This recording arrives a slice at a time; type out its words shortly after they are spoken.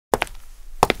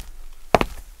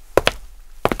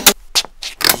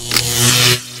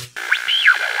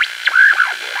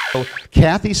So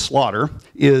Kathy Slaughter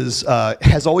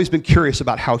has always been curious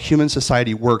about how human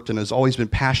society worked and has always been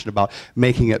passionate about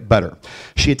making it better.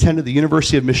 She attended the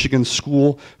University of Michigan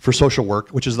School for Social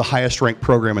Work, which is the highest ranked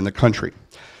program in the country.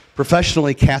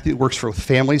 Professionally, Kathy works with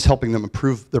families, helping them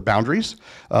improve their boundaries,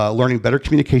 learning better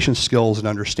communication skills, and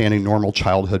understanding normal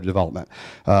childhood development,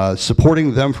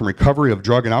 supporting them from recovery of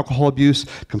drug and alcohol abuse,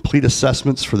 complete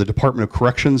assessments for the Department of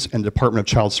Corrections and Department of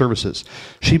Child Services.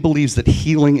 She believes that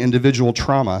healing individual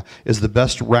trauma is the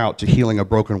best route to healing a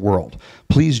broken world.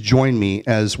 Please join me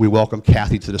as we welcome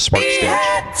Kathy to the Spark stage.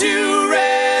 Had to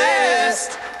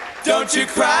rest. Don't you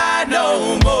cry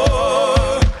no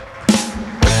more.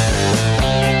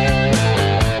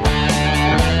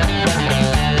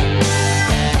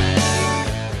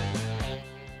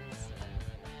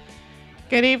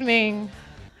 Good evening.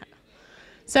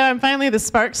 So I'm finally the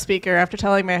Spark speaker after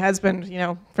telling my husband,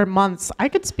 for months, I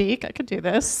could speak, I could do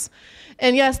this.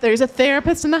 And yes, there's a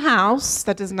therapist in the house.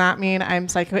 That does not mean I'm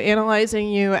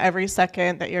psychoanalyzing you every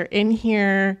second that you're in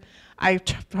here.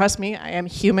 Trust me, I am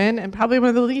human and probably one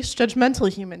of the least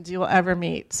judgmental humans you will ever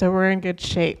meet. So we're in good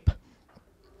shape.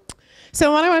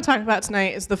 So what I want to talk about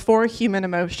tonight is the 4 human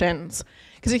emotions.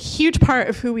 Because a huge part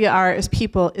of who we are as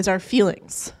people is our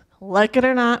feelings. Like it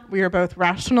or not, we are both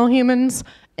rational humans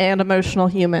and emotional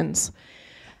humans.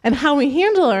 And how we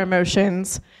handle our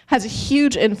emotions has a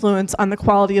huge influence on the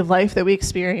quality of life that we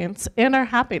experience and our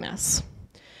happiness.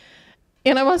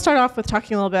 And I want to start off with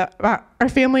talking a little bit about our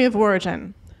family of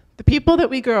origin. The people that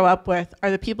we grow up with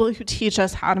are the people who teach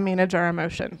us how to manage our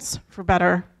emotions, for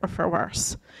better or for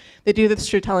worse. They do this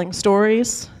through telling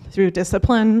stories, through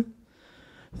discipline,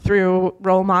 through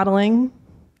role modeling.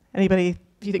 Anybody?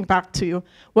 If you think back to,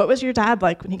 what was your dad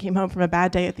like when he came home from a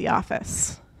bad day at the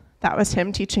office? That was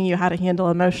him teaching you how to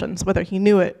handle emotions, whether he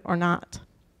knew it or not.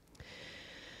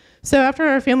 So after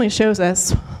our family shows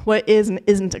us what is and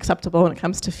isn't acceptable when it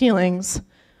comes to feelings,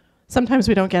 sometimes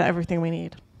we don't get everything we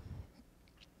need.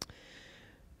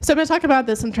 So I'm going to talk about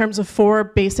this in terms of 4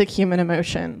 basic human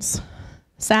emotions: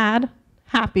 sad,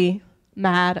 happy,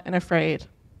 mad, and afraid.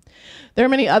 There are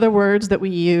many other words that we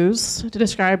use to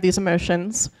describe these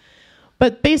emotions,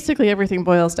 but basically everything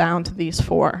boils down to these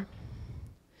 4.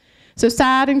 So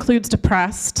sad includes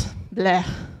depressed, bleh,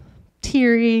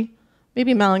 teary,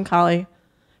 maybe melancholy.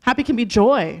 Happy can be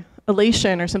joy,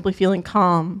 elation, or simply feeling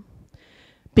calm.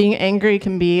 Being angry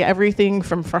can be everything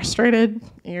from frustrated,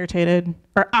 irritated,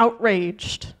 or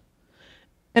outraged.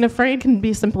 And afraid can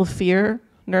be simple fear,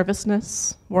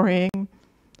 nervousness, worrying,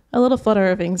 a little flutter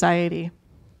of anxiety.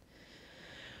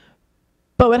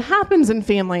 But what happens in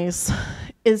families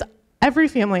is every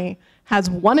family has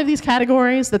one of these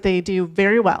categories that they do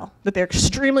very well, that they're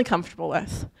extremely comfortable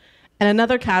with, and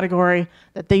another category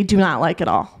that they do not like at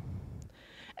all.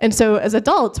 And so as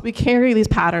adults, we carry these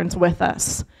patterns with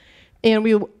us. And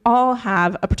we all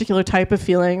have a particular type of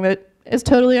feeling that is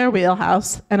totally our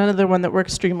wheelhouse, and another one that we're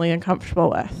extremely uncomfortable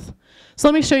with. So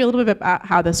let me show you a little bit about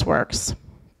how this works.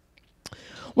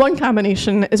 One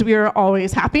combination is we are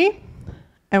always happy,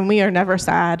 and we are never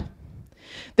sad.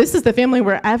 This is the family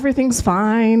where everything's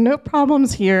fine, no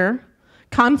problems here.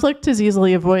 Conflict is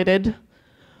easily avoided,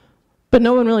 but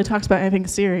no one really talks about anything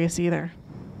serious either.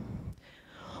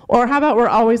 Or how about we're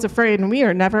always afraid and we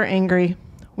are never angry.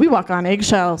 We walk on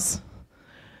eggshells.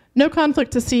 No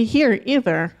conflict to see here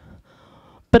either,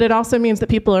 but it also means that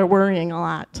people are worrying a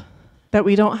lot, that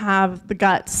we don't have the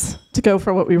guts to go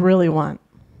for what we really want.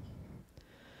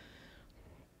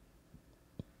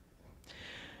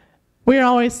 We are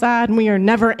always sad and we are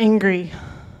never angry.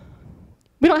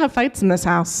 We don't have fights in this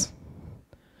house.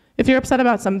 If you're upset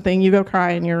about something, you go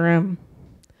cry in your room.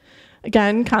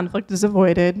 Again, conflict is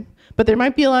avoided, but there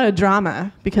might be a lot of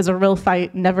drama because a real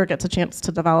fight never gets a chance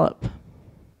to develop.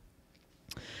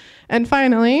 And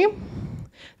finally,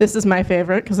 this is my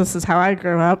favorite because this is how I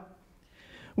grew up.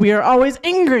 We are always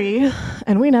angry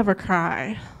and we never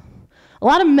cry. A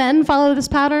lot of men follow this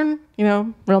pattern.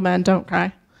 Real men don't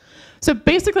cry. So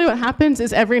basically what happens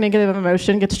is every negative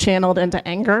emotion gets channeled into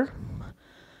anger.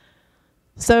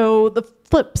 So the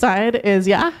flip side is,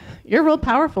 yeah, you're real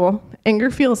powerful. Anger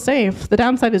feels safe. The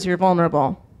downside is you're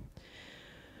vulnerable.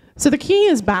 So the key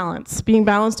is balance, being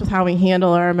balanced with how we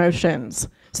handle our emotions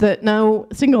so that no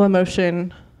single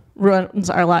emotion ruins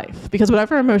our life. Because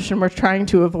whatever emotion we're trying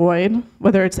to avoid,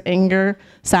 whether it's anger,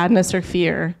 sadness, or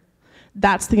fear,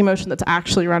 that's the emotion that's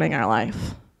actually running our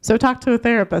life. So talk to a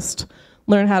therapist.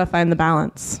 Learn how to find the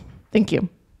balance. Thank you.